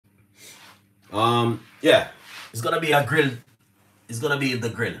Yeah, it's gonna be a grill. It's gonna be in the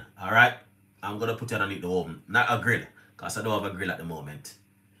grill. All right. I'm gonna put it underneath the oven, not a grill, cause I don't have a grill at the moment.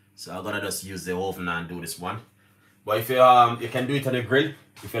 So I'm gonna just use the oven and do this one. But if you can do it on the grill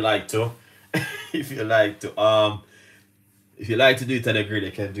if you like to. if you like to if you like to do it on the grill,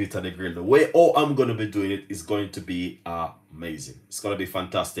 you can do it on the grill. The way I'm gonna be doing it is going to be amazing. It's gonna be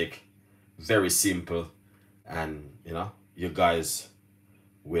fantastic, very simple, and you guys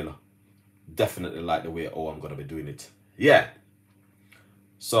will definitely like the way I'm gonna be doing it. Yeah.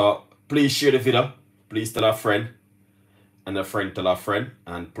 So please share the video. Please tell a friend, and a friend tell a friend,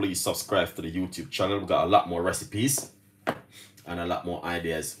 and please subscribe to the YouTube channel. We got a lot more recipes and a lot more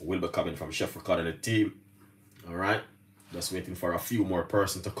ideas will be coming from Chef Ricardo and the team. All right, just waiting for a few more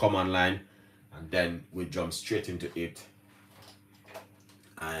persons to come online, and then we jump straight into it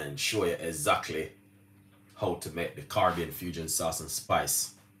and show you exactly how to make the Caribbean fusion sauce and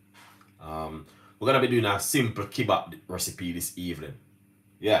spice. We're gonna be doing a simple kebab recipe this evening.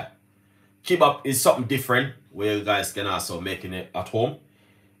 Yeah, kebab is something different where you guys can also making it at home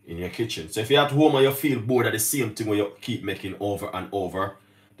in your kitchen. So if you're at home and you feel bored of the same thing where you keep making over and over,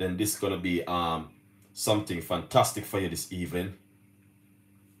 then this is gonna be something fantastic for you this evening.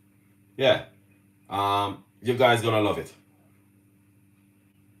 Yeah, you guys gonna love it.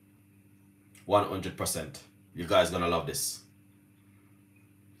 100%. You guys gonna love this.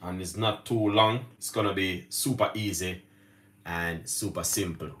 And it's not too long. It's gonna be super easy and super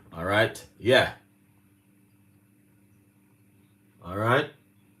simple. All right. Yeah. All right.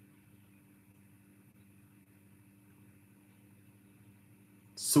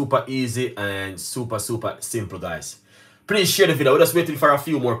 Super easy and super simple, guys. Please share the video. We're just waiting for a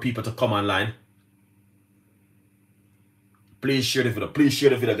few more people to come online. Please share the video. Please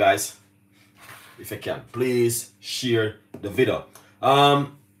share the video, guys. If you can, please share the video.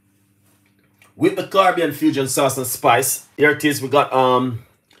 With the Caribbean fusion sauce and spice, here it is. We got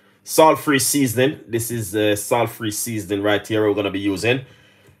salt-free seasoning. This is the salt-free seasoning right here we're gonna be using,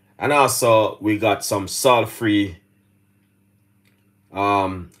 and also we got some salt-free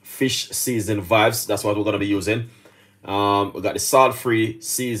fish season vibes. That's what we're gonna be using. We got the salt-free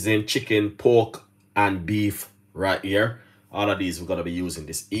seasoned chicken, pork, and beef right here. All of these we're gonna be using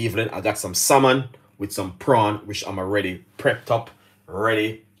this evening. I got some salmon with some prawn, which I'm already prepped up,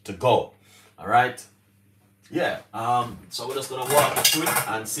 ready to go. All right. Yeah. So we're just gonna walk you through it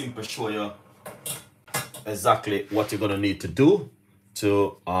and simply show you exactly what you're gonna need to do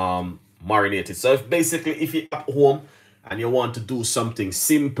to marinate it. So if you're at home and you want to do something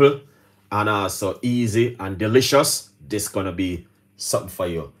simple and also easy and delicious, this gonna be something for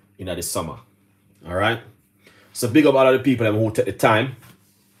you in the summer. All right. So big up all of the people who take the time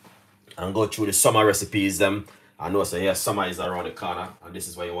and go through the summer recipes. I know, so yeah, summer is around the corner, and this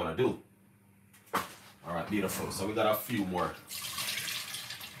is what you want to do. All right, beautiful. So we got a few more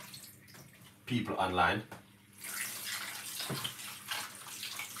people online.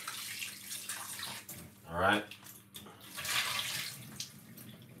 All right.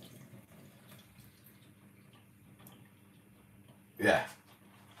 Yeah.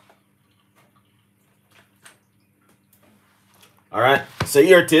 All right. So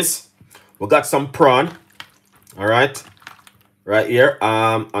here it is. We got some prawn. All right. Right here.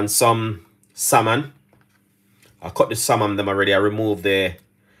 And some salmon. I cut the salmon them already. I removed the.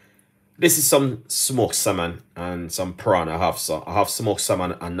 This is some smoked salmon and some prawn. I have smoked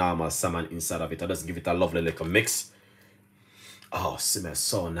salmon and normal salmon inside of it. I just give it a lovely little mix. Oh, smells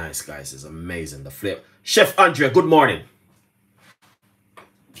so nice, guys. It's amazing. The flavor. Chef Andrea, good morning.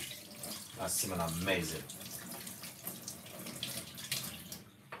 That smells amazing.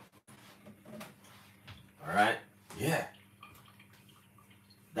 All right. Yeah.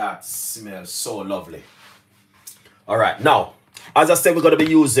 That smells so lovely. All right. Now, as I said, we're going to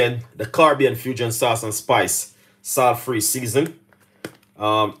be using the Caribbean fusion sauce and spice salt-free season.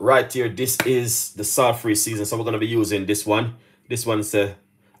 Right here, this is the salt-free season. So we're going to be using this one. This one's the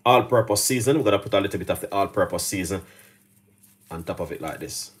all-purpose season. We're going to put a little bit of the all-purpose season on top of it like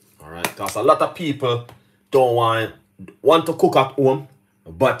this. All right. Because a lot of people don't want to cook at home,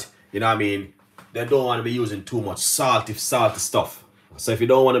 but, you know what I mean, they don't want to be using too much salty stuff. So if you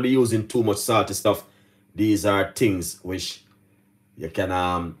don't want to be using too much salty stuff, these are things which you can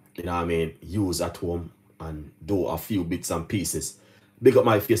you know what I mean, use at home and do a few bits and pieces. Big up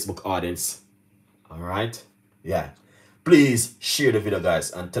my Facebook audience. All right. Yeah. Please share the video,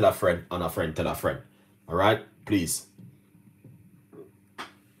 guys, and tell a friend, and a friend tell a friend. All right. Please.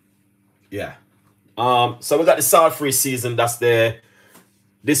 Yeah. So we got the salt-free season. That's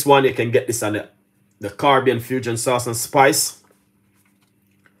this one. You can get this on the Caribbean fusion sauce and spice.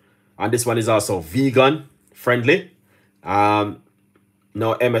 And this one is also vegan friendly. No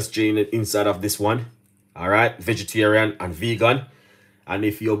MSG in the inside of this one. All right, vegetarian and vegan. And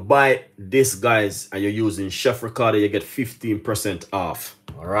if you buy this, guys, and you're using Chef Ricardo, you get 15% off.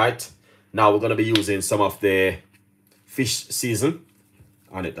 All right. Now we're going to be using some of the fish season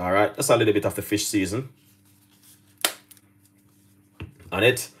on it. All right. That's a little bit of the fish season on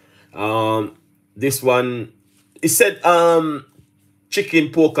it. This one, it said chicken,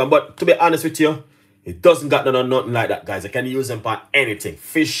 pork, but to be honest with you, it doesn't got nothing like that, guys. You can use them for anything.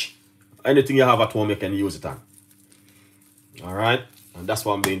 Fish, anything you have at home, you can use it on. All right. And that's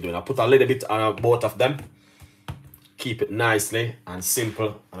what I'm being doing. I put a little bit on both of them. Keep it nicely and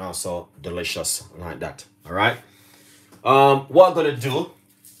simple and also delicious like that. All right. What I'm going to do,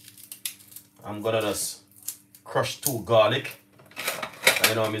 I'm going to just crush 2 garlic.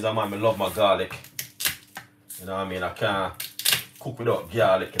 You know what I mean? I love my garlic. You know what I mean? I can't cook without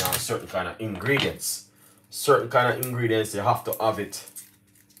garlic, you know, certain kind of ingredients. Certain kind of ingredients, you have to have it.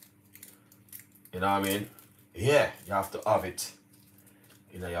 You know what I mean? Yeah, you have to have it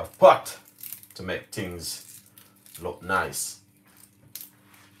in your pot to make things look nice.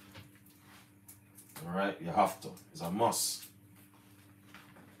 Alright, you have to. It's a must.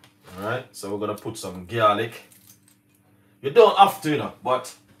 Alright, so we're gonna put some garlic. You don't have to, you know,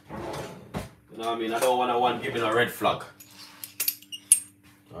 but you know what I mean? I don't want one giving a red flag.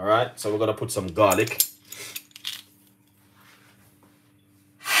 Alright, so we're gonna put some garlic.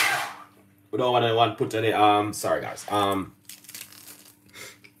 We don't want to put any sorry guys.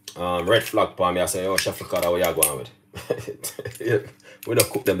 Red flag for me. I say, oh Chef Ricardo, what you going with? We don't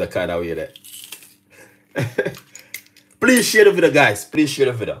cook them the kind of way there. Please share the video, guys. Please share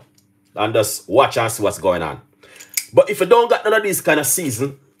the video. And just watch and see what's going on. But if you don't got none of these kind of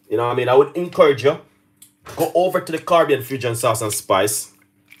season, you know what I mean, I would encourage you, go over to the Caribbean Fusion Sauce and Spice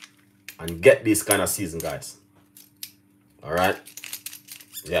and get these kind of season, guys. Alright?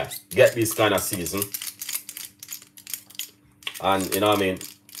 Yeah, get this kind of season. And you know what I mean,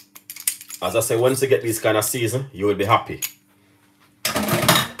 as I say, once you get this kind of season, you will be happy.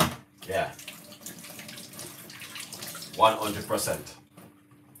 Yeah, 100%.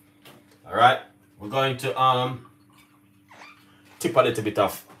 All right, we're going to tip a little bit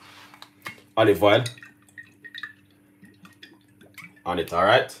of olive oil on it. All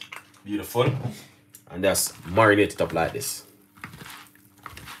right, beautiful, and just marinate it up like this.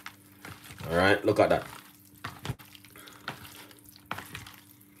 All right, look at that.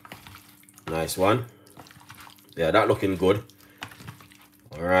 Nice one. Yeah, that looking good.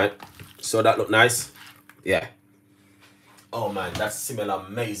 All right, so that look nice. Yeah. Oh man, that smells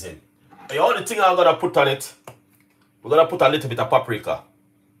amazing. The only thing I'm gonna put on it, we're gonna put a little bit of paprika.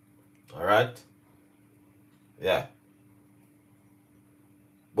 All right. Yeah.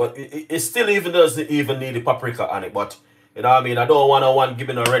 But it still even doesn't even need the paprika on it. But you know what I mean? I don't want one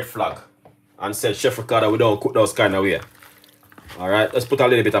giving a red flag and said, Chef Ricardo, we don't cook those kind of way. Alright, let's put a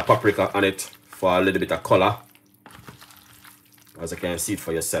little bit of paprika on it for a little bit of color. As you can see it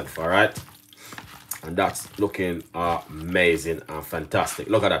for yourself, alright? And that's looking amazing and fantastic.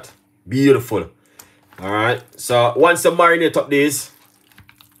 Look at that. Beautiful. Alright, so once you marinate up these,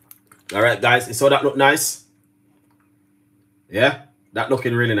 alright guys, you saw that look nice? Yeah? That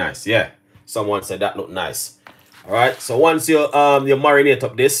looking really nice, yeah. Someone said that looked nice. Alright, so once you marinate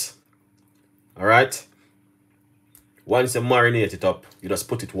up this, alright, once you marinate it up, you just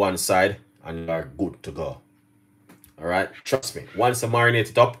put it one side and you are good to go. Alright, trust me. Once you marinate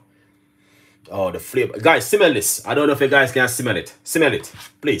it up, oh, the flavor. Guys, smell this. I don't know if you guys can smell it. Smell it.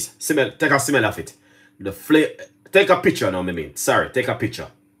 Please, smell. Take a smell of it. The flavor. Take a picture now, I mean. Sorry, take a picture.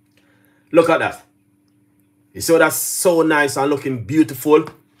 Look at that. You saw that's so nice and looking beautiful.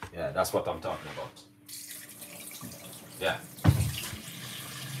 Yeah, that's what I'm talking about. Yeah.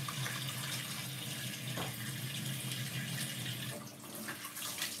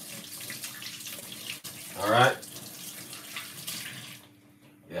 Alright.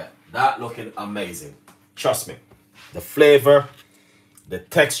 Yeah, that looking amazing. Trust me. The flavor, the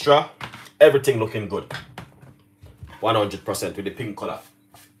texture, everything looking good. 100% with the pink color.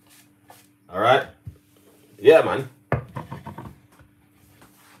 Alright. Yeah, man.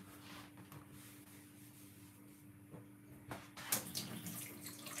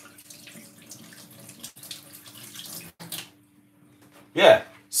 Yeah,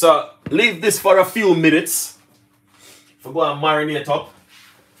 so leave this for a few minutes. If we go and marinate up.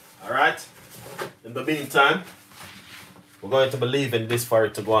 Alright. In the meantime, we're going to be leaving this for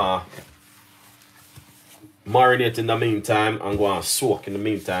it to go and marinate in the meantime and go and soak in the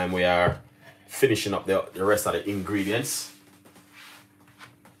meantime. We are finishing up the rest of the ingredients.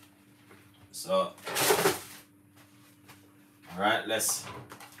 So, all right, let's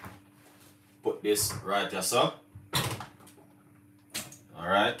put this right here, so. All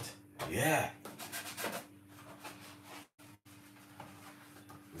right, yeah.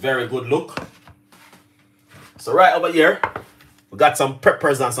 Very good look. So right over here, we got some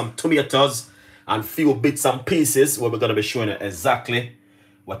peppers and some tomatoes and few bits and pieces where we're gonna be showing you exactly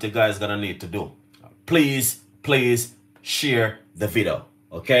what you guys gonna need to do. Please, please share the video.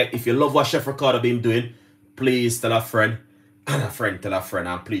 Okay? If you love what Chef Ricardo been doing, please tell a friend and a friend tell a friend,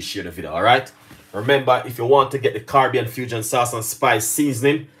 and please share the video. Alright? Remember, if you want to get the Caribbean fusion sauce and spice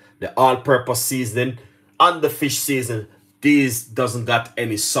seasoning, the all-purpose seasoning, and the fish seasoning, these doesn't got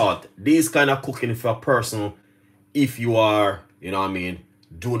any salt. These kind of cooking for a person, if you are, you know what I mean,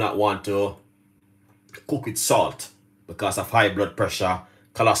 do not want to cook with salt because of high blood pressure,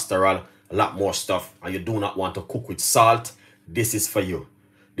 cholesterol, a lot more stuff, and you do not want to cook with salt, this is for you.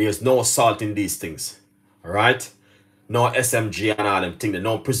 There's no salt in these things. Alright? No SMG and all them things,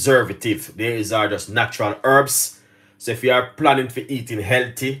 no preservative. These are just natural herbs. So if you are planning for eating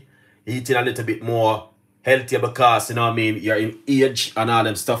healthy, eating a little bit more healthier because, you know what I mean, you're in age and all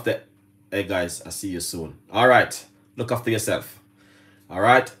them stuff that, hey guys, I see you soon. Alright, look after yourself.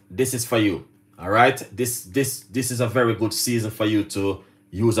 Alright, this is for you. Alright, this is a very good season for you to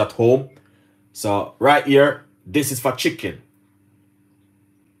use at home. So right here, this is for chicken.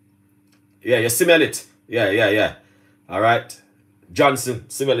 Yeah, you smell it. Yeah. Alright. Johnson,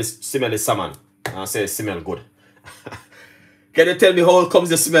 smell the salmon. I say smell good. Can you tell me how comes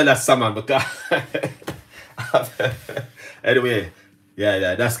the smell of salmon? Because anyway,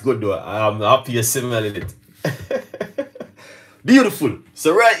 yeah, that's good though. I'm happy you're smelling it. Beautiful.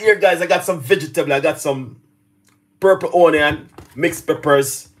 So right here, guys, I got some vegetable. I got some purple onion, mixed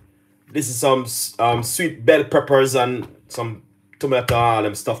peppers. This is some sweet bell peppers and some tomato, all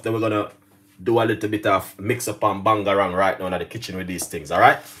them stuff that we're gonna do a little bit of mix up and bang around right now in the kitchen with these things. All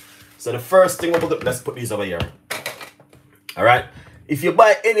right. So the first thing let's put these over here. All right. If you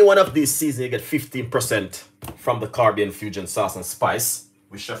buy any one of these seasons, you get 15% from the Caribbean Fusion Sauce and Spice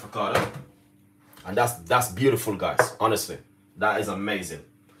with Chef Ricardo. And that's beautiful, guys. Honestly, that is amazing.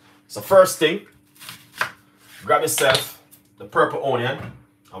 So first thing, grab yourself the purple onion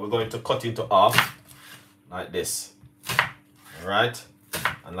and we're going to cut into half like this. All right.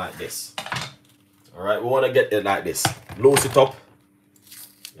 And like this. All right. We want to get it like this. Loose it up.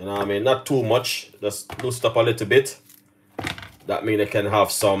 You know what I mean? Not too much. Just loose it up a little bit. That means it can have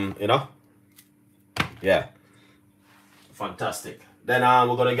some, you know. Yeah. Fantastic. Then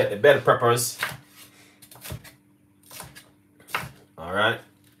we're going to get the bell peppers. All right.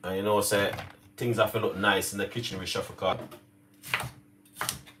 And you know, say things have to look nice in the kitchen with Chef Ricardo.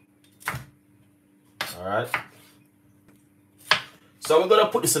 All right. So we're going to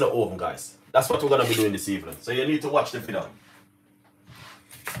put this in the oven, guys. That's what we're going to be doing this evening. So you need to watch the video.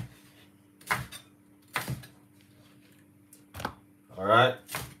 All right.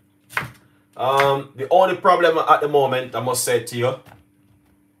 The only problem at the moment, I must say to you,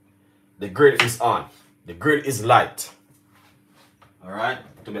 the grill is on. The grill is light. All right.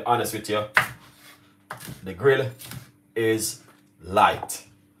 To be honest with you, the grill is light.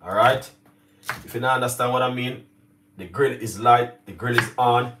 All right. If you don't understand what I mean, the grill is light. The grill is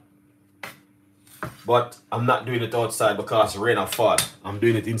on. But I'm not doing it outside because rain and fall. I'm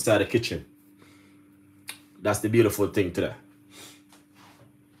doing it inside the kitchen. That's the beautiful thing today.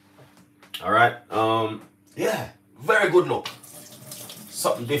 All right. Yeah, very good look.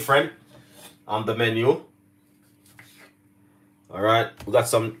 Something different on the menu. All right. We got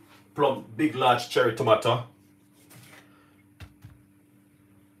some plum, big, large cherry tomato.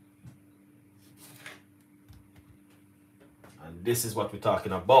 And this is what we're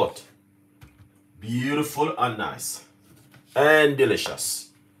talking about. Beautiful and nice and delicious.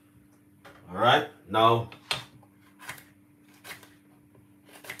 All right. Now,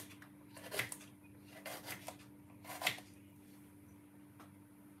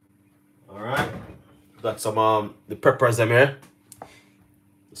 all right. Got some the peppers in here.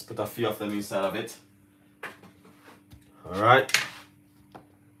 Let's put a few of them inside of it. All right.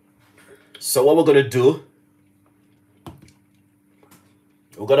 So what we're gonna do,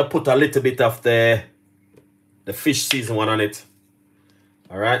 we're gonna put a little bit of the fish season one on it.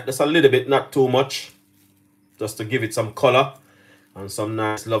 All right, just a little bit, not too much, just to give it some color and some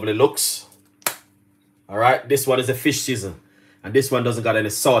nice, lovely looks. All right, this one is a fish season, and this one doesn't got any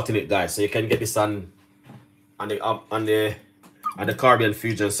salt in it, guys. So you can get this on the Caribbean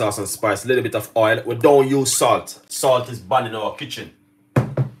Fusion Sauce and Spice. A little bit of oil. We don't use salt. Salt is banned in our kitchen.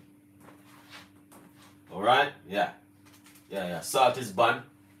 All right, yeah. Salt is banned.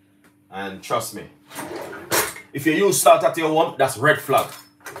 And trust me, if you use salt at your home, that's red flag.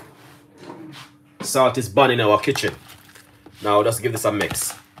 Salt is banned in our kitchen. Now let's give this a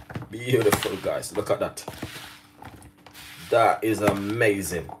mix. Beautiful, guys. Look at that. That is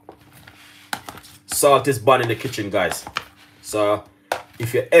amazing. Salt is banned in the kitchen, guys. So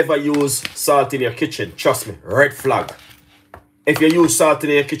if you ever use salt in your kitchen, trust me, red flag. If you use salt in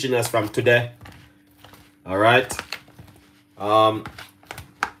your kitchen as from today, all right,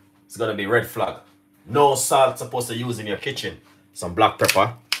 it's gonna be red flag. No salt supposed to use in your kitchen. Some black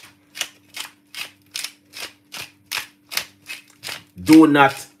pepper. Do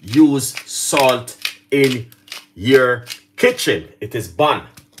not use salt in your kitchen. It is banned.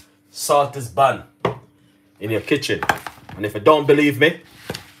 Salt is banned in your kitchen. And if you don't believe me,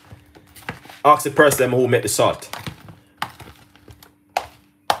 ask the person who made the salt.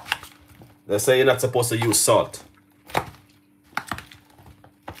 They say you're not supposed to use salt.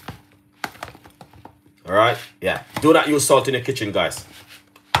 Alright? Yeah. Do not use salt in your kitchen, guys.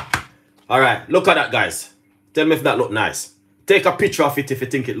 Alright. Look at that, guys. Tell me if that look nice. Take a picture of it if you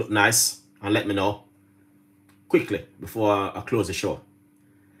think it look nice. And let me know. Quickly. Before I close the show.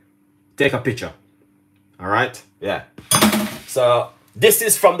 Take a picture. Alright? Yeah. So, this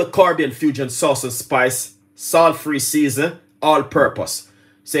is from the Caribbean Fusion Sauce and Spice. Salt-free season. All-purpose.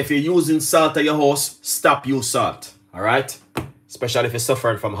 So, if you're using salt at your house, stop use salt. Alright? Especially if you're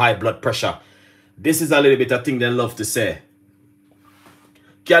suffering from high blood pressure. This is a little bit of thing they love to say.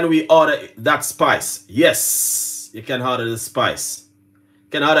 Can we order that spice? Yes, you can order the spice.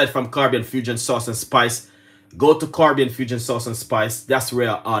 You can order it from Caribbean Fusion Sauce and Spice. Go to Caribbean Fusion Sauce and Spice. That's where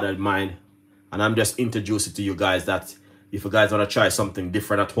I ordered mine. And I'm just introducing to you guys that if you guys want to try something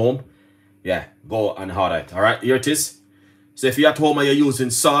different at home, yeah, go and order it. All right, here it is. So if you're at home and you're using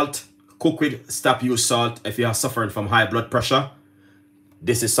salt, cook with, stop use salt. If you are suffering from high blood pressure,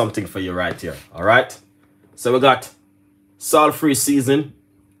 this is something for you right here. All right. So we got salt-free season,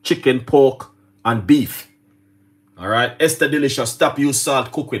 chicken, pork, and beef. All right. Esther Delicious. Stop use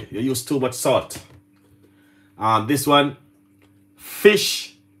salt. Cook with. You use too much salt. This one,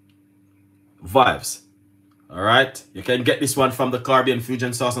 fish vibes. All right. You can get this one from the Caribbean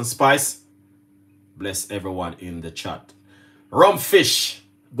Fusion Sauce and Spice. Bless everyone in the chat. Rum fish.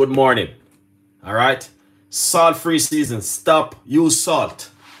 Good morning. All right. Salt-free season. Stop. Use salt.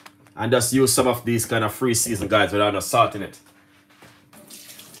 And just use some of these kind of free season, guys, without no salt in it.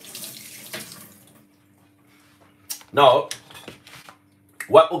 Now,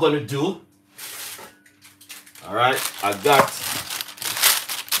 what we're going to do. Alright. I got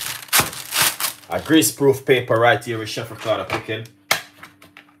a grease-proof paper right here with Chef Ricardo Cooking.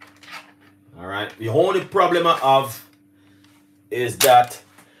 Alright. The only problem I have is that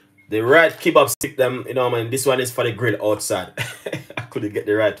the right kebab stick them, you know, man, this one is for the grill outside. I couldn't get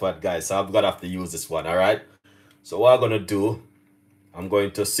the right one, guys, so I'm gonna have to use this one, all right? So what I'm gonna do, I'm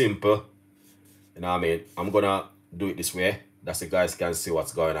going to simple, you know what I mean? I'm gonna do it this way. That's so you guys can see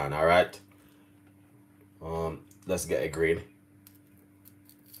what's going on, all right? Let's get a green.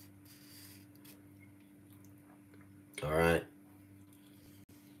 All right.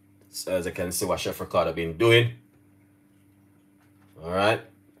 So as you can see what Chef Ricardo been doing. All right.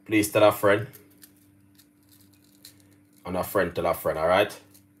 Please tell a friend. And a friend tell a friend, all right?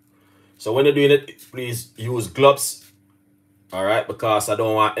 So when you're doing it, please use gloves, all right? Because I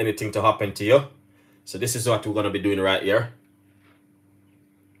don't want anything to happen to you. So this is what we're going to be doing right here.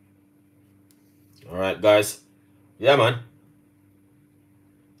 All right, guys. Yeah, man.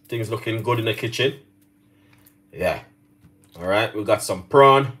 Things looking good in the kitchen. Yeah. All right, we got some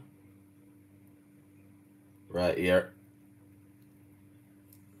prawn right here.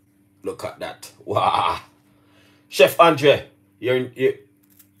 Look at that. Wow. Chef Andre, you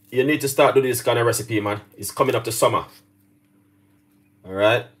need to start doing this kind of recipe, man. It's coming up to summer. All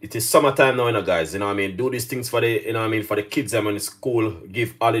right. It is summertime now, you know, guys. You know what I mean? Do these things for the, you know what I mean, for the kids them in school,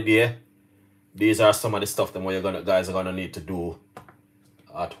 give holiday. These are some of the stuff that you guys are gonna need to do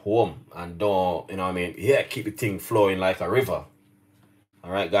at home. And don't, you know what I mean? Yeah, keep the thing flowing like a river.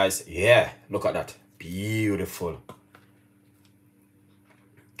 All right, guys. Yeah, look at that. Beautiful.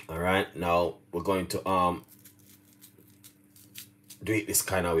 All right, now we're going to do it this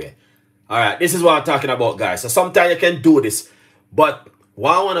kind of way. All right, this is what I'm talking about, guys. So sometimes you can do this, but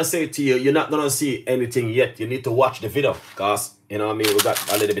what I want to say to you, you're not going to see anything yet. You need to watch the video because, you know what I mean, we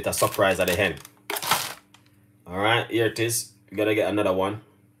got a little bit of surprise at the end. All right, here it is. We're going to get another one.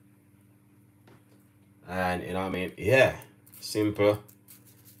 And, you know what I mean, yeah, simple.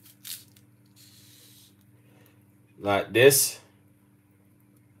 Like this.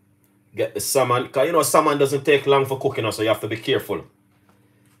 Get the salmon, because you know salmon doesn't take long for cooking, so you have to be careful.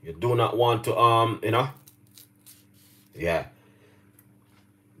 You do not want to, you know, yeah.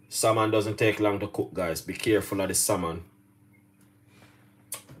 Salmon doesn't take long to cook, guys. Be careful of the salmon.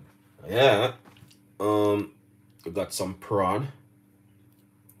 Yeah. We got some prawn.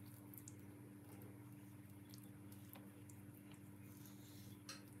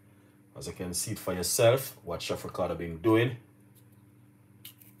 As you can see it for yourself, what Chef Ricardo been doing.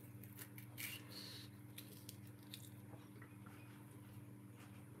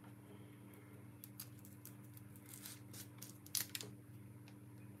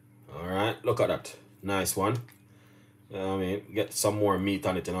 All right, look at that. Nice one. You know what I mean? Get some more meat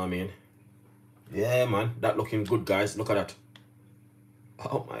on it, you know what I mean? Yeah, man. That looking good, guys. Look at that.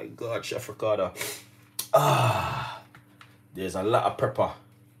 Oh my God, Chef Ricardo. Ah, there's a lot of pepper.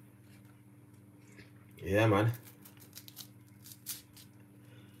 Yeah, man.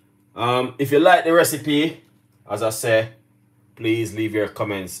 If you like the recipe, as I say, please leave your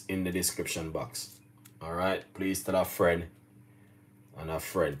comments in the description box. All right, please tell a friend, and a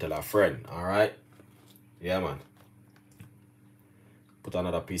friend tell a friend. All right, yeah, man. Put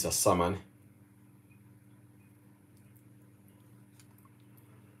another piece of salmon.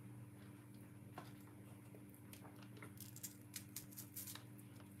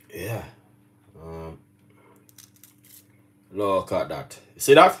 Yeah. Look at that.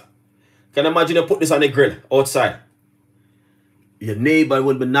 See that? Can you imagine you put this on the grill outside? Your neighbor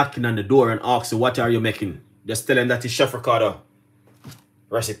will be knocking on the door and ask you, what are you making? Just tell them that it's Chef Ricardo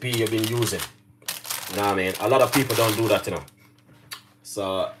recipe you've been using. You know what I mean? A lot of people don't do that, you know.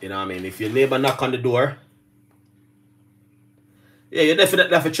 So, you know what I mean? If your neighbor knock on the door, yeah, you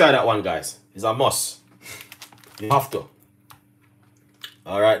definitely have to try that one, guys. It's a must. You have to.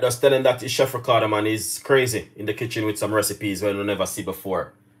 Alright, just tell him that it's Chef Ricardo, man. He's crazy in the kitchen with some recipes we'll never see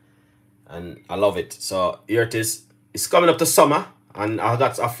before. And I love it. So here it is. It's coming up to summer, and I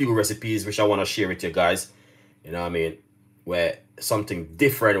got a few recipes which I want to share with you guys. You know what I mean? Where something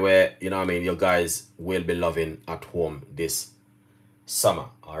different, where, you know what I mean, you guys will be loving at home this summer.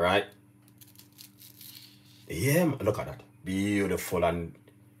 Alright? Yeah, look at that. Beautiful, and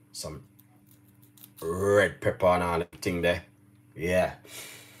some red pepper and all that thing there. Yeah.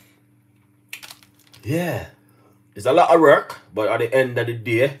 Yeah. It's a lot of work, but at the end of the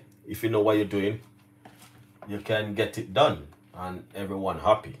day, if you know what you're doing, you can get it done and everyone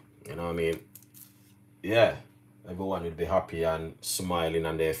happy. You know what I mean? Yeah. Everyone will be happy and smiling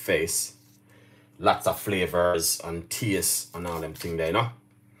on their face. Lots of flavors and taste and all them things there, you know?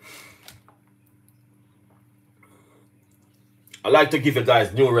 I like to give you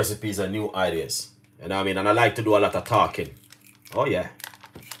guys new recipes and new ideas. You know what I mean? And I like to do a lot of talking. Oh yeah,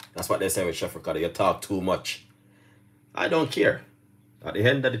 that's what they say with Chef Ricardo. You talk too much. I don't care. At the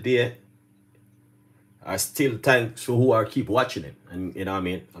end of the day, I still thank to who are keep watching it, and you know what I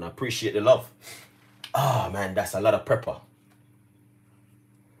mean, and I appreciate the love. Oh man, that's a lot of pepper.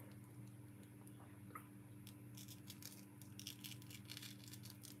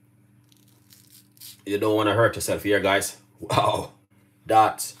 You don't want to hurt yourself here, guys. Wow,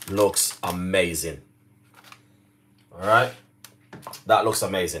 that looks amazing. All right. That looks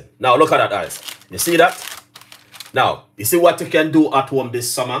amazing. Now look at that, guys. You see that? Now, you see what you can do at home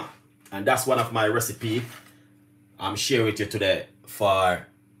this summer? And that's one of my recipe I'm sharing with you today for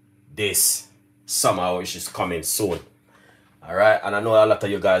this summer, which is coming soon. Alright, and I know a lot of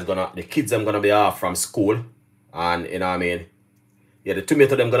you guys the kids them gonna be off from school. And you know what I mean? Yeah, the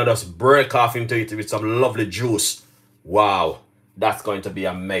tomato them gonna just break off into it with some lovely juice. Wow, that's going to be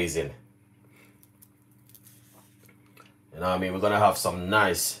amazing. You know what I mean? We're going to have some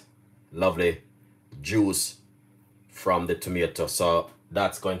nice, lovely juice from the tomato. So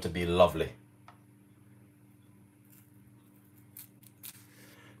that's going to be lovely.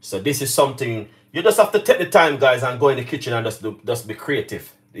 So this is something, you just have to take the time, guys, and go in the kitchen and just be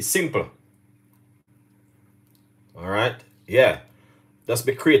creative. It's simple. All right? Yeah. Just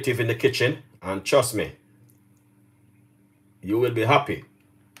be creative in the kitchen, and trust me, you will be happy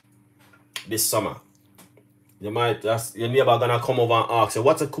this summer. You might just, your neighbor gonna come over and ask you,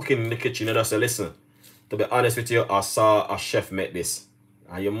 what's a cooking in the kitchen? You just say, listen, to be honest with you, I saw a chef make this.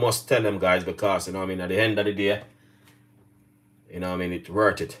 And you must tell them, guys, because, you know what I mean, at the end of the day, you know what I mean, it's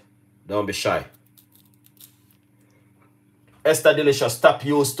worth it. Don't be shy. Esther Delicious, stop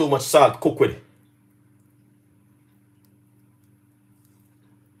use too much salt, cook with it.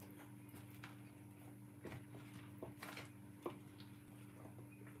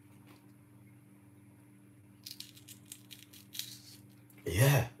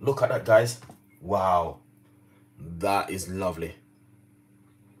 Yeah, look at that, guys. Wow, that is lovely.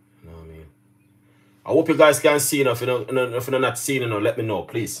 You know what I mean? I hope you guys can see, if you're not seeing, let me know,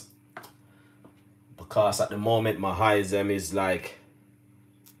 please. Because at the moment, my eyes is like,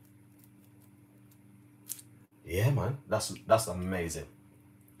 yeah, man, that's amazing.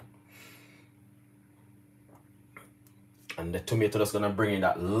 And the tomato is gonna bring in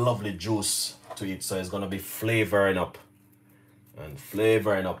that lovely juice to it, so it's gonna be flavoring up and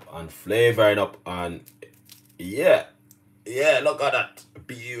flavoring up and flavoring up, and yeah, look at that,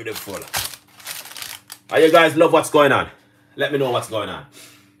 beautiful. Are you guys love what's going on? Let me know what's going on.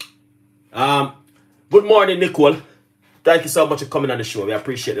 Good morning, Nicole. Thank you so much for coming on the show. We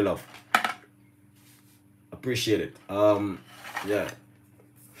appreciate the love. Appreciate it. Yeah.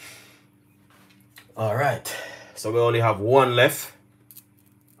 All right. So we only have one left.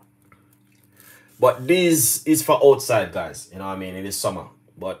 But this is for outside, guys. You know what I mean? It is summer.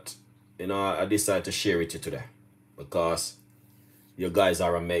 But, I decided to share it with you today. Because you guys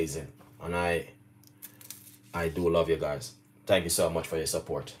are amazing. And I do love you guys. Thank you so much for your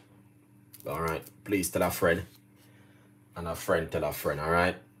support. All right. Please tell a friend. And a friend tell a friend. All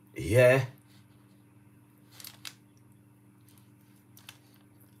right. Yeah.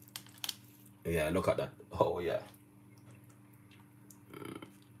 Yeah, look at that. Oh, yeah.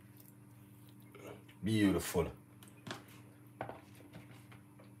 Beautiful.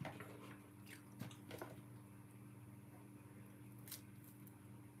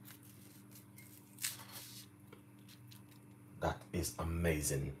 That is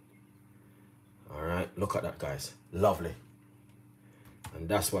amazing. All right, look at that, guys. Lovely. And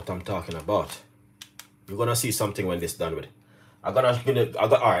that's what I'm talking about. You're gonna see something when this done with. All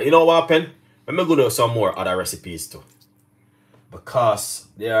right, you know what happened? I'm gonna do some more other recipes too. Because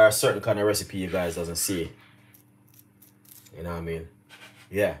there are certain kind of recipe you guys doesn't see. You know what I mean?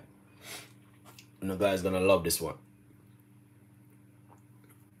 Yeah. And the guys gonna love this one.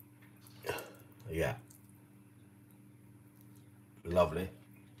 Yeah. Lovely.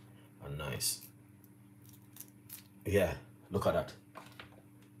 And nice. Yeah. Look at that.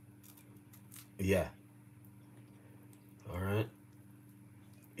 Yeah. All right.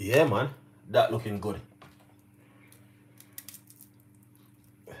 Yeah, man. That looking good.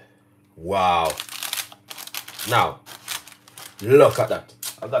 Wow. Now, look at that.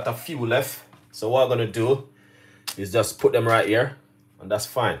 I got a few left. So what I'm going to do is just put them right here. And that's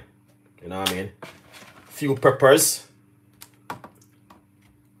fine. You know what I mean? Few peppers.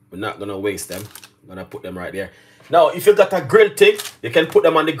 We're not going to waste them. I'm going to put them right there. Now, if you got a grill thing, you can put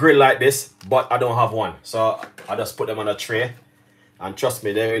them on the grill like this. But I don't have one. So I just put them on a tray. And trust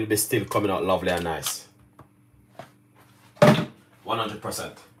me, they will be still coming out lovely and nice.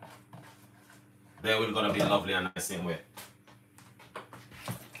 100%. They will gonna be lovely and nice same way.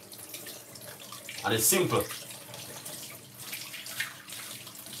 And it's simple.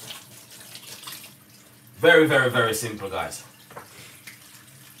 Very, very, very simple, guys.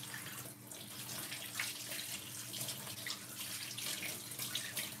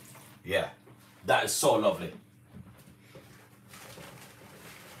 Yeah, that is so lovely.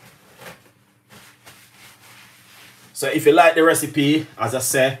 So if you like the recipe, as I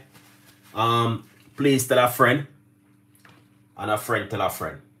say, please tell a friend, and a friend tell a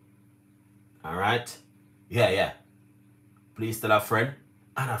friend. All right? Yeah. Please tell a friend,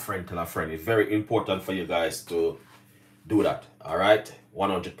 and a friend tell a friend. It's very important for you guys to do that. All right?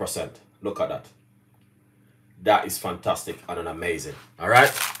 100%. Look at that. That is fantastic and amazing. All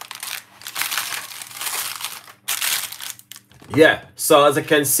right? Yeah. So as you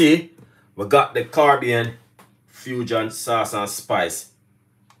can see, we got the Caribbean fusion sauce and spice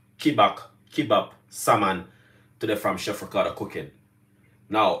kebab salmon today from Chef Ricardo Cooking.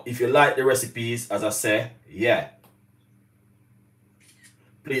 Now, if you like the recipes, as I say, yeah,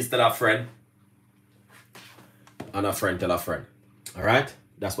 please tell a friend, and a friend tell a friend. All right,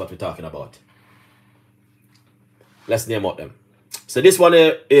 that's what we're talking about. Let's name out them. So this one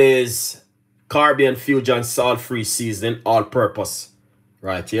is Caribbean fusion salt-free seasoning, all-purpose,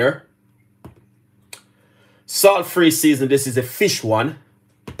 right here. Salt-free season, this is a fish one.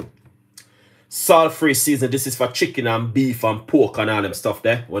 Salt-free season, this is for chicken and beef and pork and all them stuff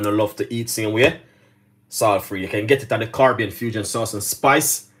there. When you love to eat same way. Salt-free. You can get it on the Caribbean Fusion Sauce and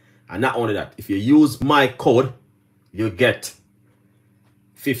Spice. And not only that, if you use my code, you get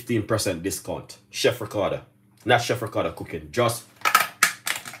 15% discount. Chef Ricardo. Not Chef Ricardo Cooking. Just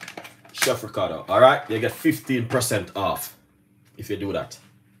Chef Ricardo. Alright? You get 15% off if you do that.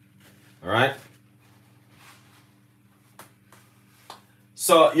 Alright?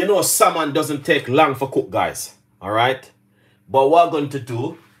 So, you know, salmon doesn't take long for cook, guys. All right? But what I'm going to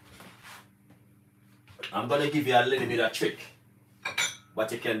do, I'm going to give you a little bit of trick.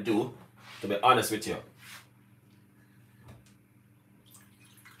 What you can do to be honest with you.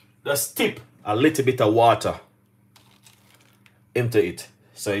 Just tip a little bit of water into it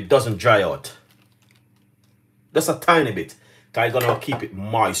so it doesn't dry out. Just a tiny bit, because it's gonna keep it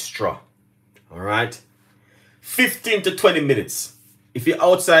moisture. Alright? 15 to 20 minutes. If you're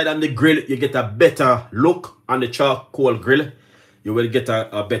outside on the grill, you get a better look on the charcoal grill. You will get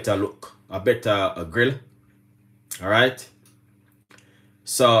a better look, a better grill. Alright?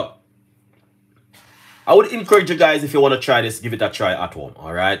 So, I would encourage you guys, if you want to try this, give it a try at home.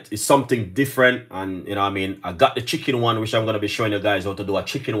 Alright? It's something different, and you know what I mean? I got the chicken one, which I'm going to be showing you guys how to do a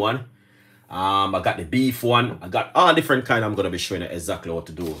chicken one. I got the beef one. I got all different kind. I'm going to be showing you exactly what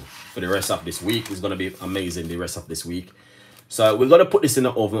to do for the rest of this week. It's going to be amazing the rest of this week. So we're going to put this in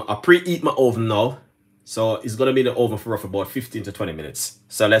the oven. I preheat my oven now. So it's going to be in the oven for roughly about 15 to 20 minutes.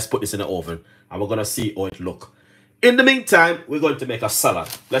 So let's put this in the oven and we're going to see how it look. In the meantime, we're going to make a salad.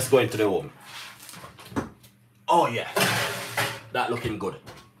 Let's go into the oven. Oh yeah, that looking good.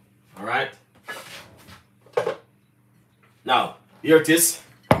 All right. Now, here it is.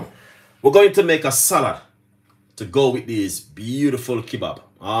 We're going to make a salad to go with these beautiful kebab.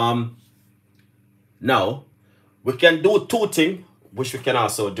 Now, we can do two things, which we can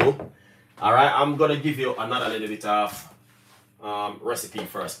also do. All right, I'm gonna give you another little bit of recipe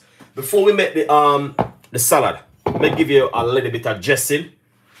first. Before we make the salad, let me give you a little bit of dressing,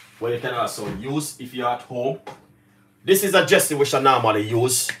 where you can also use if you're at home. This is a dressing which I normally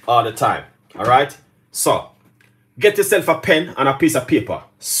use all the time. All right, so get yourself a pen and a piece of paper.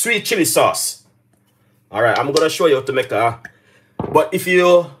 Sweet chili sauce. All right, I'm gonna show you how to make a. But if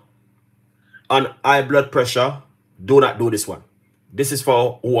you're on high blood pressure, do not do this one. This is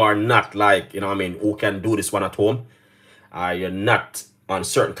for who are not like, you know what I mean, who can do this one at home. You're not on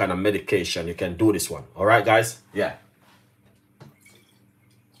certain kind of medication, you can do this one. All right, guys? Yeah.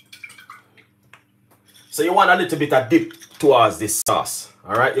 So you want a little bit of dip towards this sauce.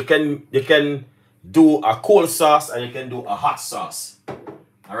 All right, you can do a cold sauce and you can do a hot sauce.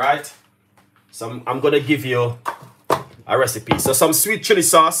 All right. So I'm gonna give you a recipe. So some sweet chili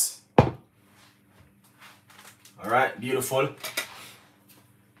sauce. All right, beautiful.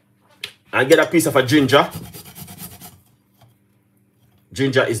 And get a piece of a ginger.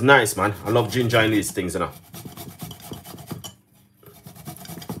 Ginger is nice, man. I love ginger in these things, you know.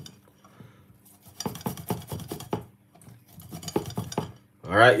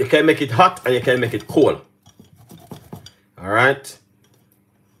 All right, you can make it hot and you can make it cold. All right.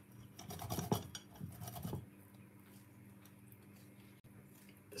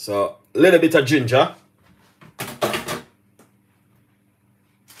 So a little bit of ginger.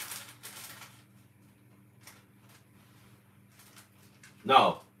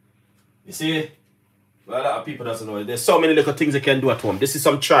 Now, you see, well, a lot of people doesn't know. There's so many little things you can do at home. This is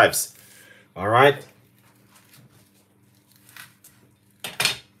some chives. All right.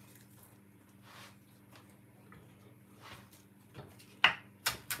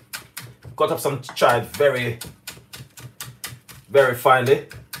 Cut up some chives very, very finely.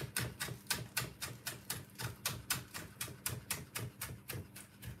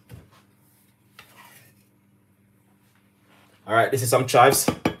 All right, this is some chives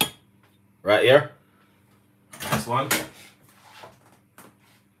right here. This one.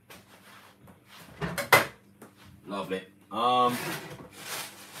 Lovely.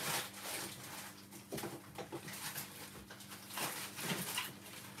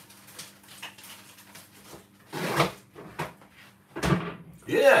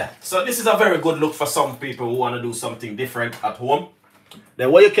 Yeah, so this is a very good look for some people who want to do something different at home.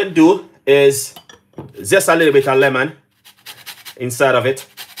 Then what you can do is just a little bit of lemon inside of it.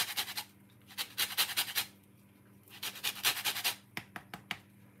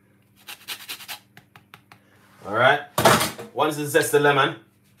 All right. Once you zest the lemon,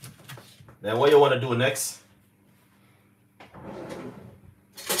 then what you want to do next,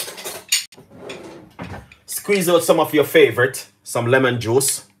 squeeze out some of your favorite, some lemon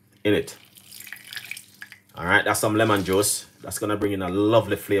juice in it. All right, that's some lemon juice. That's gonna bring in a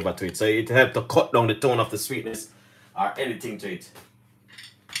lovely flavor to it. So it helps to cut down the tone of the sweetness or anything to it.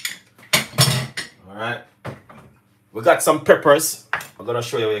 All right, we got some peppers. I'm gonna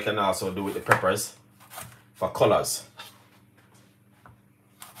show you what you can also do with the peppers for colors.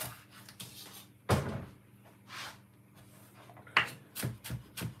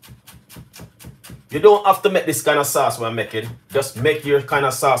 You don't have to make this kind of sauce when I'm making. Just make your kind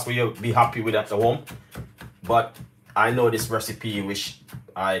of sauce where you'll be happy with at the home. But I know this recipe which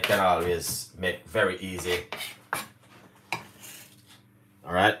I can always make very easy.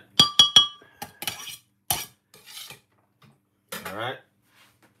 All right. All right.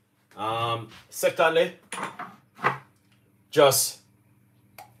 Secondly, just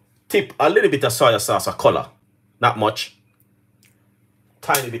tip a little bit of soy sauce of color. Not much.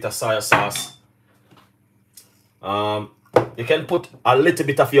 Tiny bit of soy sauce. You can put a little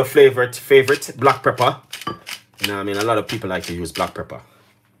bit of your favorite black pepper. You know what I mean? A lot of people like to use black pepper.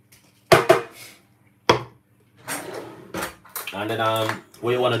 And then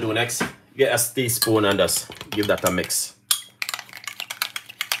what you want to do next, get a teaspoon and just give that a mix.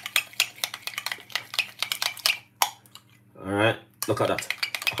 All right, look at that.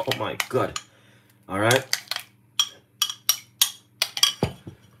 Oh my God. All right.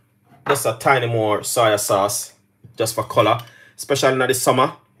 Just a tiny more soy sauce, just for color. Especially in the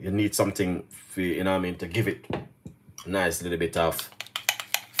summer, you need something for, you know what I mean, to give it a nice little bit of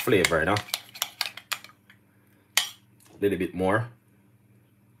flavor, you know. A little bit more.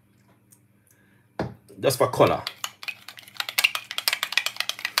 Just for color.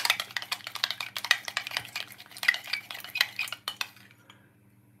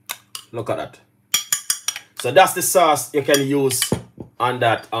 Look at that. So that's the sauce you can use on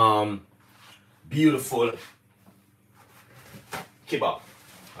that beautiful kebab.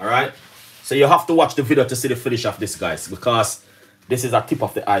 Alright? So you have to watch the video to see the finish of this, guys, because this is a tip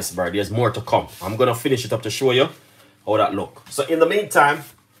of the iceberg. There's more to come. I'm gonna finish it up to show you how that look. So in the meantime,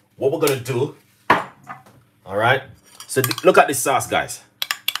 what we're gonna do, alright? So look at this sauce, guys.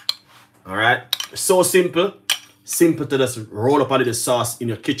 Alright? So simple. Simple to just roll up a little sauce in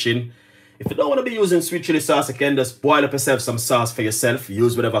your kitchen. If you don't want to be using sweet chili sauce, you can just boil up yourself some sauce for yourself.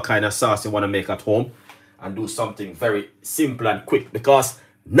 Use whatever kind of sauce you want to make at home and do something very simple and quick, because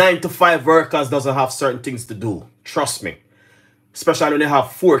 9 to 5 workers doesn't have certain things to do. Trust me. Especially when they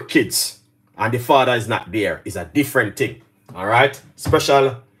have 4 kids and the father is not there. It's a different thing. All right?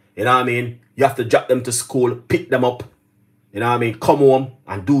 Special, you know what I mean? You have to drop them to school, pick them up, you know what I mean? Come home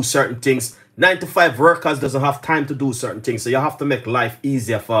and do certain things. 9 to 5 workers doesn't have time to do certain things. So you have to make life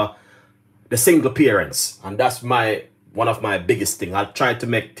easier for the single parents. And that's one of my biggest things. I'll try to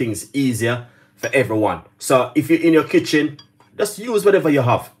make things easier for everyone. So if you're in your kitchen, just use whatever you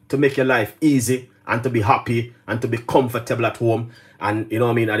have to make your life easy and to be happy and to be comfortable at home. And you know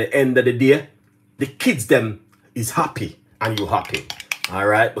what I mean? At the end of the day, the kids them is happy and you happy. All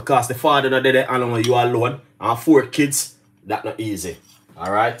right? Because the father not there and you alone and 4 kids, that's not easy.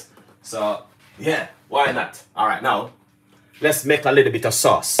 All right? So yeah, why not? All right, now let's make a little bit of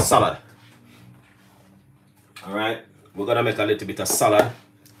salad. All right, we're gonna make a little bit of salad.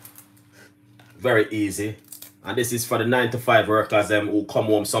 Very easy. And this is for the 9 to 5 workers who come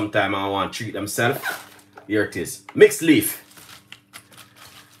home sometime and want to treat themselves. Here it is. Mixed leaf.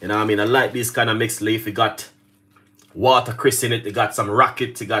 You know what I mean? I like this kind of mixed leaf. We got watercress in it. We got some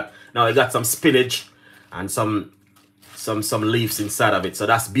rocket. We got some spinach and some leaves inside of it. So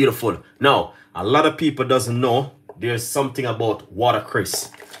that's beautiful. Now, a lot of people doesn't know there's something about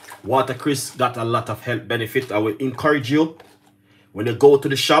watercress. Watercress got a lot of health benefit. I will encourage you, when you go to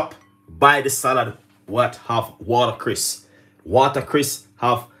the shop, buy the salad what have watercress. Watercress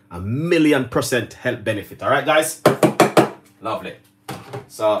have 1,000,000% health benefit. All right, guys? Lovely.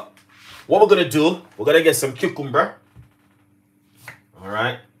 So what we're gonna do, we're gonna get some cucumber. All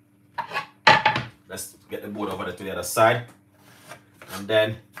right. Let's get the board over to the other side. And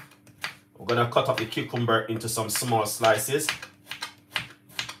then we're gonna cut up the cucumber into some small slices.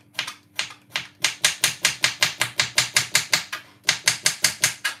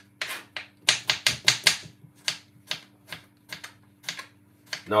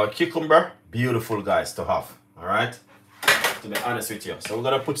 Now a cucumber, beautiful, guys, to have. All right, to be honest with you. So we're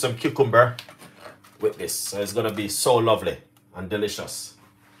gonna put some cucumber with this. So it's gonna be so lovely and delicious.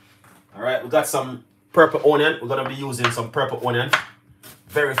 All right, we got some purple onion. We're gonna be using some purple onion,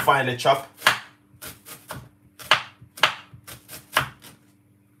 very finely chopped.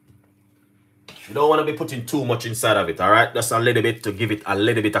 You don't want to be putting too much inside of it. All right, just a little bit to give it a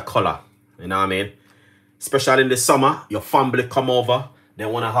little bit of color. You know what I mean? Especially in the summer, your family come over, they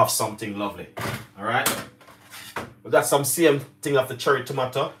want to have something lovely. All right, we got some same thing of the cherry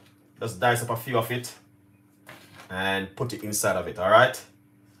tomato. Just dice up a few of it and put it inside of it. All right,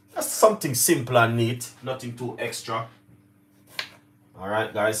 that's something simple and neat, nothing too extra. All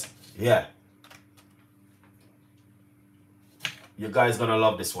right, guys. Yeah, you guys gonna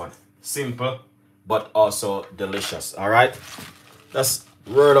love this one. Simple but also delicious. All right, let's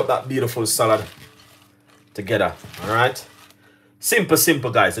roll up that beautiful salad together. All right,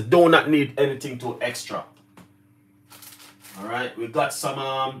 simple, guys. You do not need anything too extra. All right, we got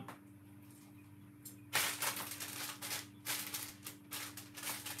some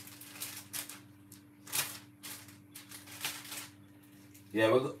yeah,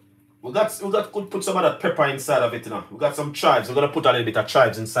 could put some of that pepper inside of it, you know. We got some chives. We're gonna put a little bit of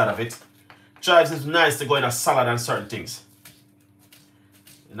chives inside of it. Chives is nice to go in a salad and certain things.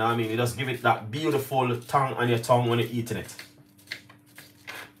 You know what I mean? You just give it that beautiful tongue on your tongue when you're eating it.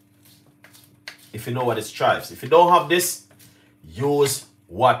 If you know what is chives. If you don't have this, use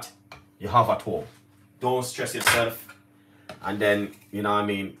what you have at home. Don't stress yourself. And then, you know what I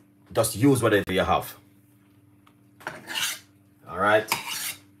mean, just use whatever you have. Alright?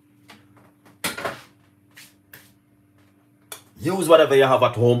 Use whatever you have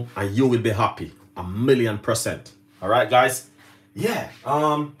at home and you will be happy. 1,000,000%. Alright, guys? Yeah.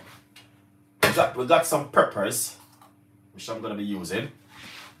 We got some peppers, which I'm gonna be using.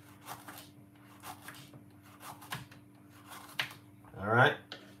 Alright.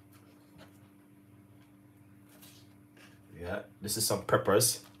 Yeah, this is some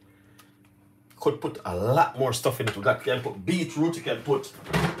peppers. Could put a lot more stuff in it. You can put beetroot, you can put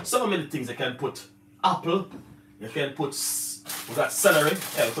so many things. You can put apple, you can put, we got celery.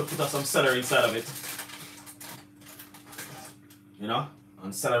 Yeah, we could put some celery inside of it. You know,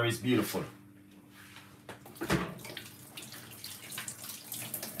 and celery is beautiful.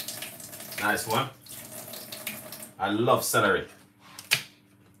 Nice one. I love celery.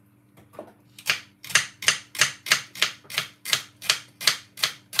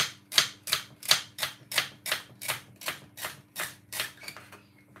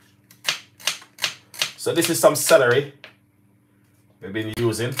 So this is some celery we've been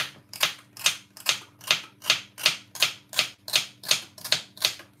using.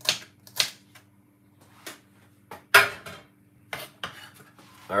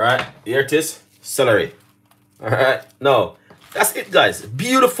 Alright, here it is, celery. Alright, now, that's it guys.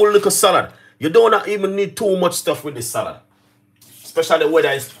 Beautiful little salad. You don't even need too much stuff with this salad. Especially the weather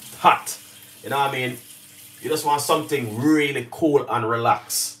is hot. You know what I mean? You just want something really cool and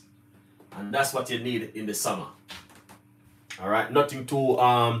relaxed. And that's what you need in the summer. Alright, nothing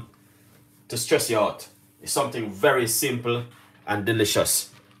to stress you out. It's something very simple and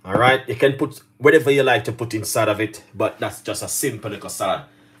delicious. Alright, you can put whatever you like to put inside of it, but that's just a simple little salad.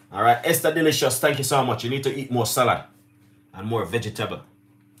 Alright, Esther Delicious, thank you so much. You need to eat more salad and more vegetable,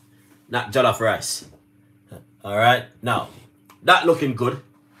 not jollof rice. Alright, now that looking good.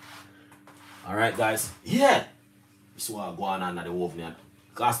 Alright guys, yeah, this is what going on at the oven.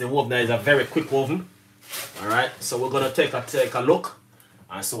 Because the oven is a very quick oven. Alright, so we're gonna take a look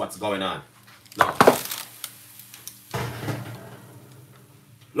and see what's going on. Now,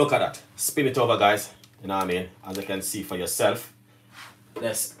 look at that. Spin it over, guys. You know what I mean? As you can see for yourself.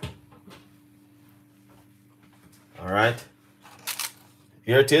 Yes. Alright.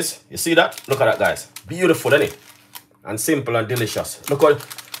 Here it is. You see that? Look at that, guys. Beautiful, isn't it? And simple and delicious. Look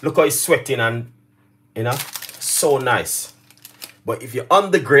how it's sweating and, you know, so nice. But if you're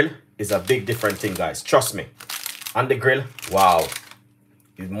on the grill, it's a big different thing, guys. Trust me. On the grill, wow.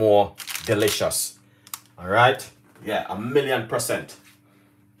 It's more delicious. Alright? Yeah, 1,000,000%.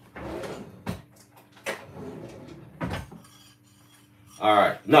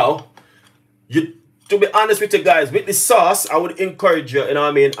 Alright, now, to be honest with you guys, with the sauce, I would encourage you, you know what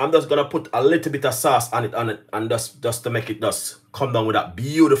I mean? I'm just going to put a little bit of sauce on it, and just to make it just come down with that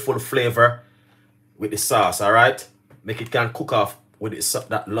beautiful flavor with the sauce, alright? Make it can cook off with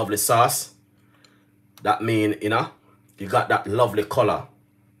that lovely sauce. That mean, you know, you got that lovely color.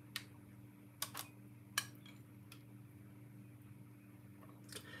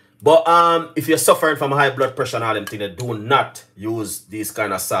 But if you're suffering from high blood pressure and all them things, do not use these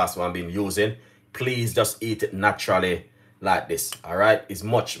kind of sauce what I've been using. Please just eat it naturally like this. Alright? It's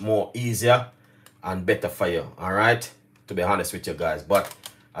much more easier and better for you. Alright? To be honest with you guys. But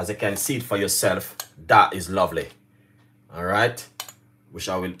as you can see it for yourself, that is lovely. Alright? Which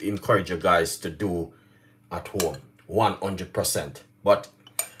I will encourage you guys to do at home. 100%. But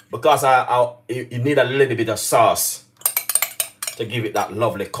because you need a little bit of sauce to give it that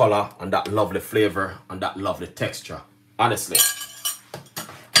lovely color and that lovely flavor and that lovely texture. Honestly,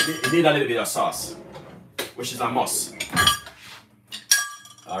 you need a little bit of sauce, which is a must.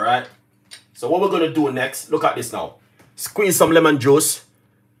 All right. So what we're gonna do next? Look at this now. Squeeze some lemon juice.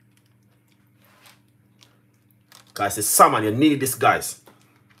 Guys, it's salmon. You need this, guys.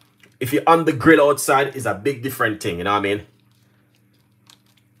 If you're on the grill outside, it's a big different thing. You know what I mean?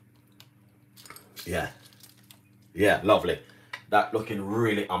 Yeah. Yeah, lovely. That looking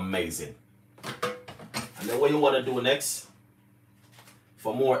really amazing. And then what you want to do next,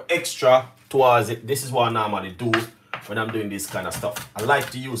 for more extra towards it, this is what I normally do when I'm doing this kind of stuff. I like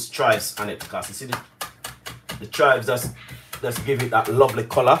to use chives on it because you see the chives just give it that lovely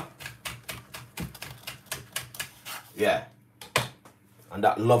color. Yeah. and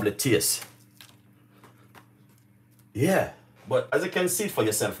that lovely taste. Yeah, but as you can see for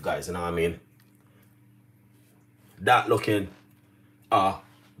yourself, guys, you know what I mean? That looking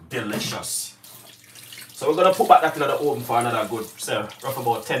delicious. So we're gonna put back that in the oven for another good, say, rough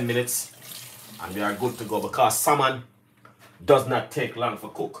about 10 minutes, and we are good to go because salmon does not take long for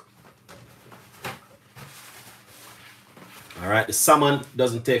cook. All right, the salmon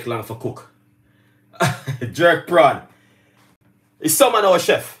doesn't take long for cook. Jerk prawn. It's salmon our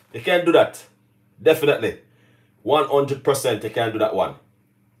chef. You can't do that. Definitely. 100% you can't do that one.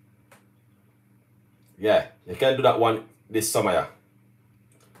 Yeah, you can't do that one this summer. Yeah.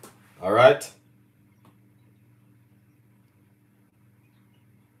 All right.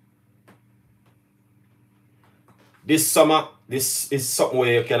 This summer, this is something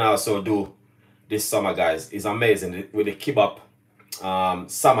where you can also do this summer, guys. It's amazing with the kebab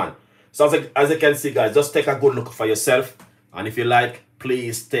salmon. So as you can see, guys, just take a good look for yourself. And if you like,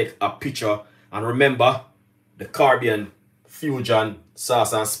 please take a picture. And remember, the Caribbean fusion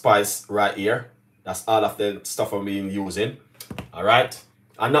sauce and spice right here. That's all of the stuff I'm using. All right.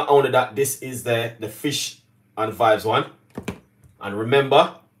 And not only that, this is the fish and vibes one. And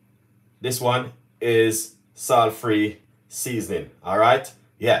remember, this one is salt-free seasoning. All right.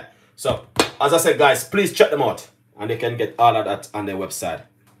 Yeah. So as I said, guys, please check them out. And they can get all of that on their website.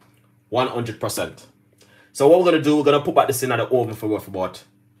 100%. So what we're going to do, we're going to put back this in the oven for about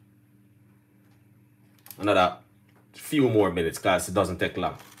another few more minutes, guys. It doesn't take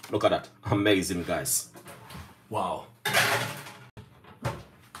long. Look at that. Amazing, guys. Wow.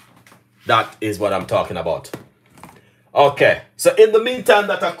 That is what I'm talking about. Okay. So in the meantime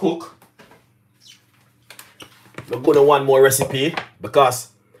that I cook, we're going to one more recipe because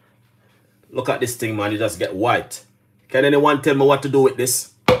look at this thing, man. You just get white. Can anyone tell me what to do with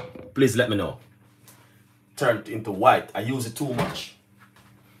this? Please let me know. Turn it into white. I use it too much.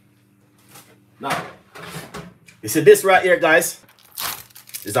 Now, you see this right here, guys?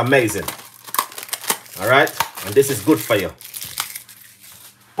 It's amazing. All right? And this is good for you.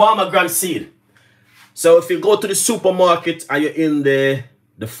 Pomegranate seed. So if you go to the supermarket and you're in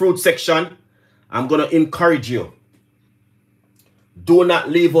the fruit section, I'm going to encourage you. Do not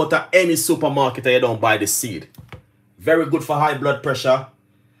leave out of any supermarket and you don't buy this seed. Very good for high blood pressure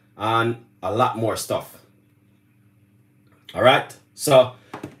and a lot more stuff. All right. So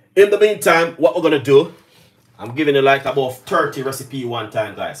in the meantime, what we're going to do, I'm giving you like about 30 recipe one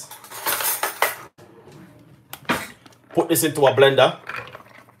time, guys. Put this into a blender.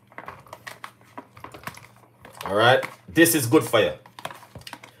 All right. This is good for you.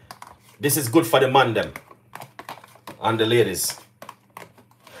 This is good for the man them and the ladies.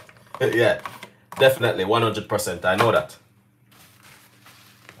 Yeah, definitely 100%. I know that.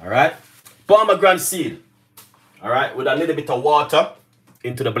 All right. Pomegranate seed. All right. With a little bit of water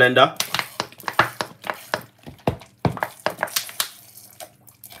into the blender.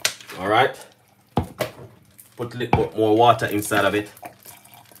 All right. Put a little bit more water inside of it.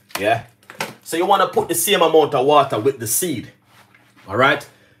 Yeah. So you want to put the same amount of water with the seed. All right.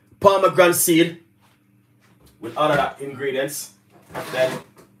 Pomegranate seed with all of that ingredients. Then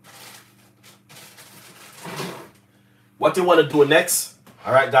what you want to do next,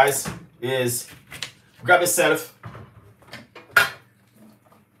 all right, guys, is grab yourself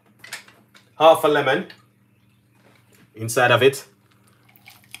half a lemon inside of it.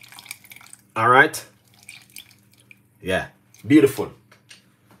 All right. Yeah, beautiful.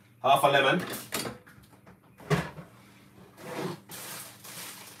 Half a lemon.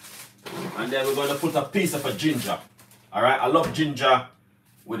 And then we're going to put a piece of a ginger. All right, I love ginger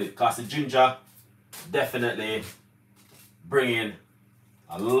with it because the ginger definitely bringing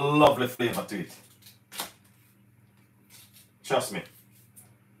a lovely flavor to it. Trust me.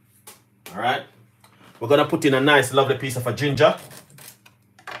 All right, we're going to put in a nice lovely piece of a ginger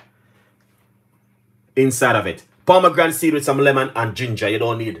inside of it. Pomegranate seed with some lemon and ginger. You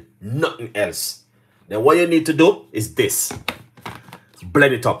don't need nothing else. Then what you need to do is this.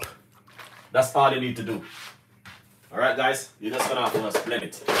 Blend it up. That's all you need to do. All right, guys, you're just gonna have to just blend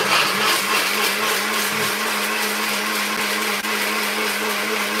it.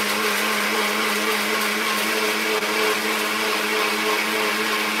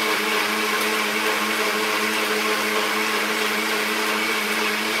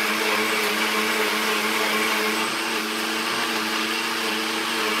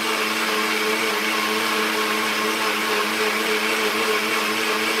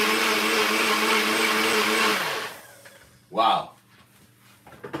 Wow.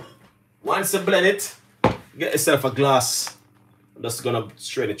 Once you blend it, get yourself a glass. I'm just gonna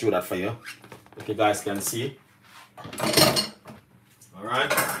strain it through that for you, if you guys can see. All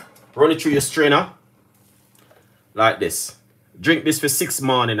Alright? Run it through your strainer. Like this. Drink this for 6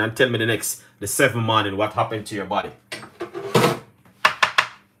 morning and tell me the 7th morning what happened to your body.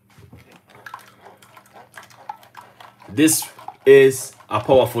 This is a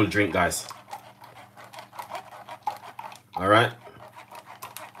powerful drink, guys. Alright?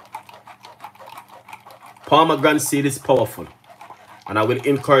 Pomegranate seed is powerful. And I will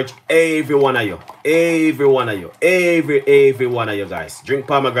encourage every one of you, every one of you guys, drink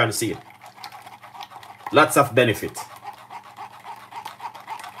pomegranate seed. Lots of benefit.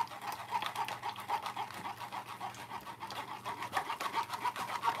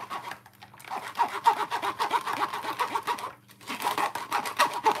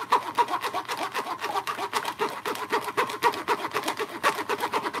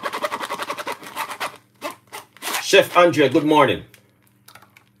 Chef Andrea, good morning.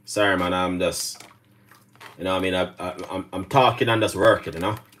 Sorry, man, I'm just, you know what I mean, I'm talking and just working, you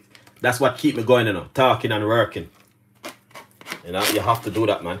know. That's what keep me going, you know, talking and working. You know, you have to do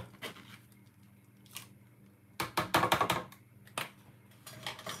that, man.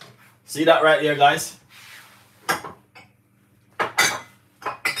 See that right here, guys?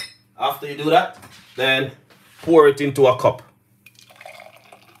 After you do that, then pour it into a cup.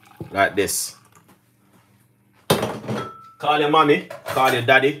 Like this. Call your mommy, call your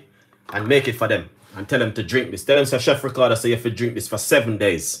daddy, and make it for them. And tell them to drink this. Tell them, so Chef Ricardo, so you have to drink this for 7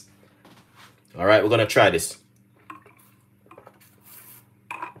 days. Alright, we're going to try this.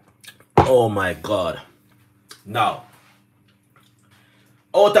 Oh my God. Now,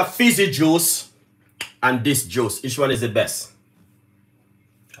 out of fizzy juice and this juice, which one is the best?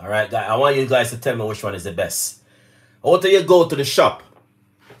 Alright, guys, I want you guys to tell me which one is the best. Out of you go to the shop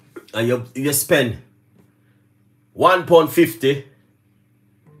and you spend £1.50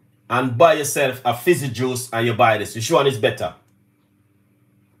 and buy yourself a fizzy juice and you buy this. Which one is better?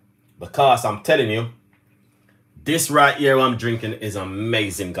 Because I'm telling you, this right here I'm drinking is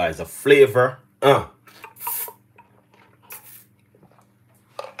amazing, guys. The flavor.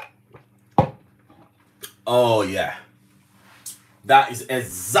 Oh, yeah. That is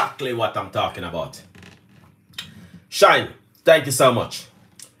exactly what I'm talking about. Shine, thank you so much.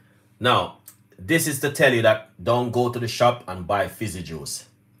 Now, this is to tell you that don't go to the shop and buy fizzy juice.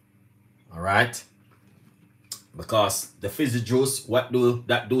 Alright? Because the fizzy juice, what do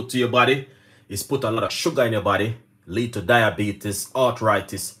that do to your body is put a lot of sugar in your body, lead to diabetes,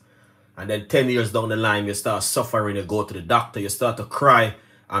 arthritis, and then 10 years down the line you start suffering, you go to the doctor, you start to cry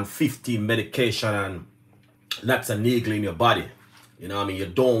on 15 medication, and that's a needle in your body. You know what I mean? You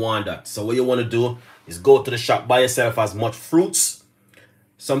don't want that. So what you want to do is go to the shop, buy yourself as much fruits.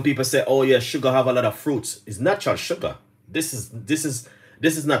 Some people say, oh yeah, sugar have a lot of fruits. It's natural sugar. This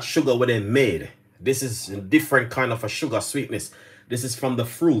is not sugar where they made. This is a different kind of a sugar sweetness. This is from the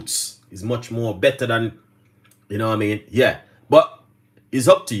fruits. It's much more better than, you know what I mean? Yeah. But it's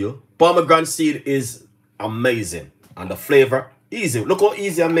up to you. Pomegranate seed is amazing. And the flavor, easy. Look how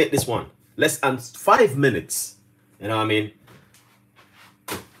easy I made this one. Less than 5 minutes. You know what I mean?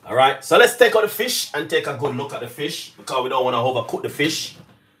 Alright. So let's take out the fish and take a good look at the fish. Because we don't want to overcook the fish.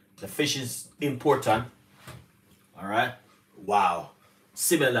 The fish is important. Alright. Wow.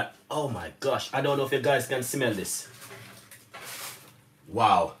 Smell that. Oh my gosh. I don't know if you guys can smell this.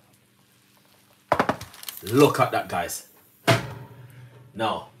 Wow. Look at that, guys.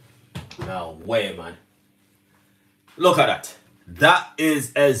 No. No way, man. Look at that. That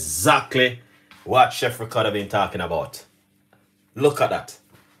is exactly what Chef Ricardo been talking about. Look at that.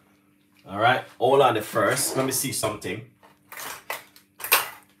 Alright. Hold on the first. Let me see something.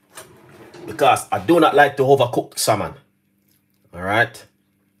 Because I do not like to overcook salmon. Alright.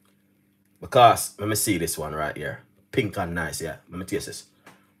 Because, let me see this one right here. Pink and nice, yeah. Let me taste this.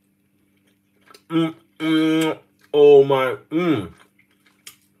 Oh my.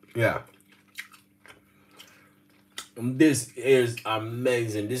 Yeah. This is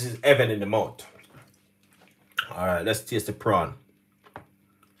amazing. This is heaven in the mouth. Alright, let's taste the prawn.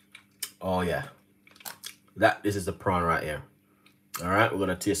 Oh yeah. This is the prawn right here. Alright, we're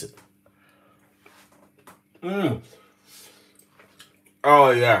gonna taste it. Oh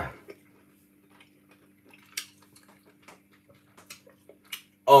yeah.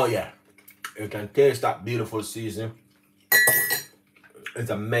 Oh yeah. You can taste that beautiful seasoning. It's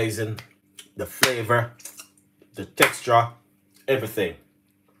amazing. The flavor, the texture, everything.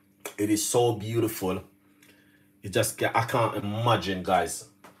 It is so beautiful. You just I can't imagine, guys.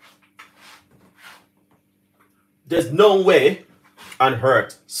 There's no way I'd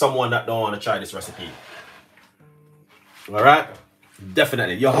hurt someone that don't want to try this recipe. Alright?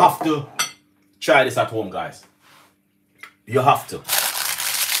 Definitely. You have to try this at home, guys. You have to.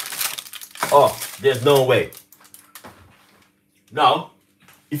 Oh, there's no way. Now,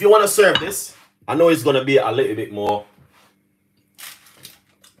 if you want to serve this, I know it's going to be a little bit more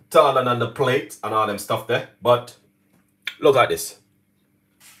taller than the plate and all them stuff there. But look at this.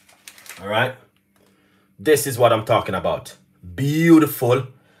 All right. This is what I'm talking about. Beautiful,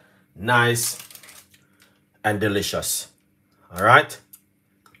 nice, and delicious. All right.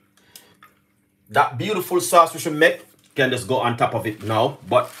 That beautiful sauce we should make can just go on top of it now.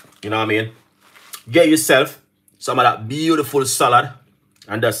 But, you know what I mean? Get yourself some of that beautiful salad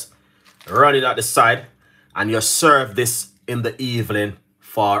and just run it at the side. And you serve this in the evening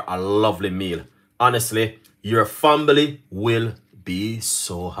for a lovely meal. Honestly, your family will be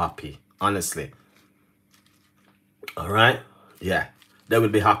so happy. Honestly. All right. Yeah. They will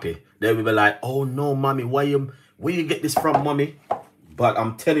be happy. They will be like, oh no, mommy, where you get this from, mommy? But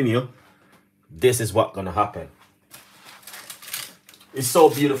I'm telling you, this is what's gonna happen. It's so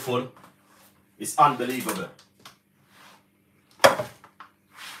beautiful. It's unbelievable.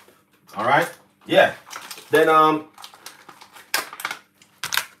 All right. Yeah. Then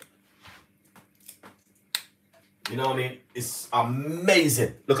you know what I mean? It's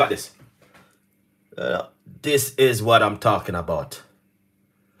amazing. Look at this. This is what I'm talking about.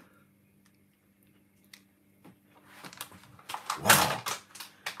 Wow.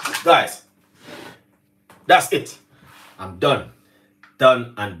 Guys, that's it. I'm done.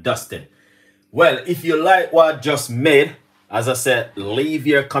 Done and dusted. Well, if you like what I just made, as I said, leave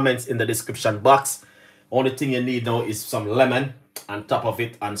your comments in the description box. Only thing you need now is some lemon on top of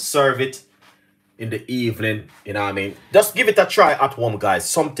it and serve it in the evening. You know what I mean? Just give it a try at home, guys.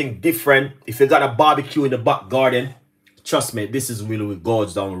 Something different. If you got a barbecue in the back garden, trust me, this is really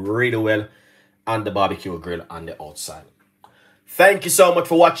goes down really well on the barbecue grill on the outside. Thank you so much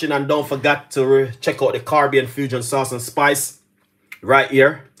for watching, and don't forget to check out the Caribbean Fusion Sauce and Spice right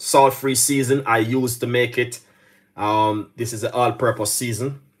here. Salt-free season I used to make it. This is an all-purpose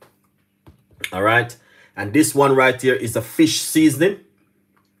season. All right. And this one right here is the fish seasoning.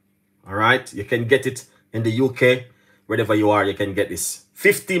 All right. You can get it in the UK. Wherever you are, you can get this.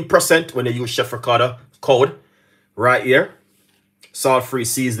 15% when you use Chef Ricardo code right here. Salt-free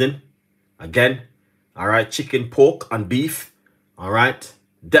seasoning. Again. All right. Chicken, pork, and beef. All right.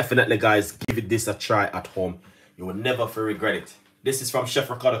 Definitely, guys, give this a try at home. You will never regret it. This is from Chef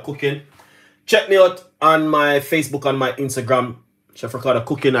Ricardo Cooking. Check me out on my Facebook, on my Instagram, Chef Ricardo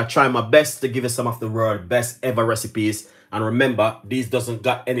Cooking. I try my best to give you some of the world's best ever recipes. And remember, these doesn't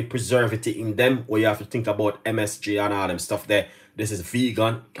got any preservative in them where you have to think about MSG and all them stuff there. This is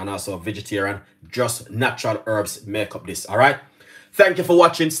vegan and also vegetarian. Just natural herbs make up this. All right. Thank you for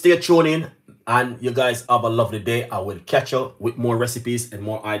watching. Stay tuned in. And you guys have a lovely day. I will catch you with more recipes and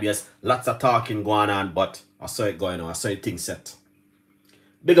more ideas. Lots of talking going on, but I saw it going on. I saw it things set.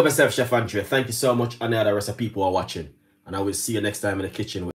 Big up yourself, Chef Andre. Thank you so much. And the other rest of people are watching. And I will see you next time in the kitchen.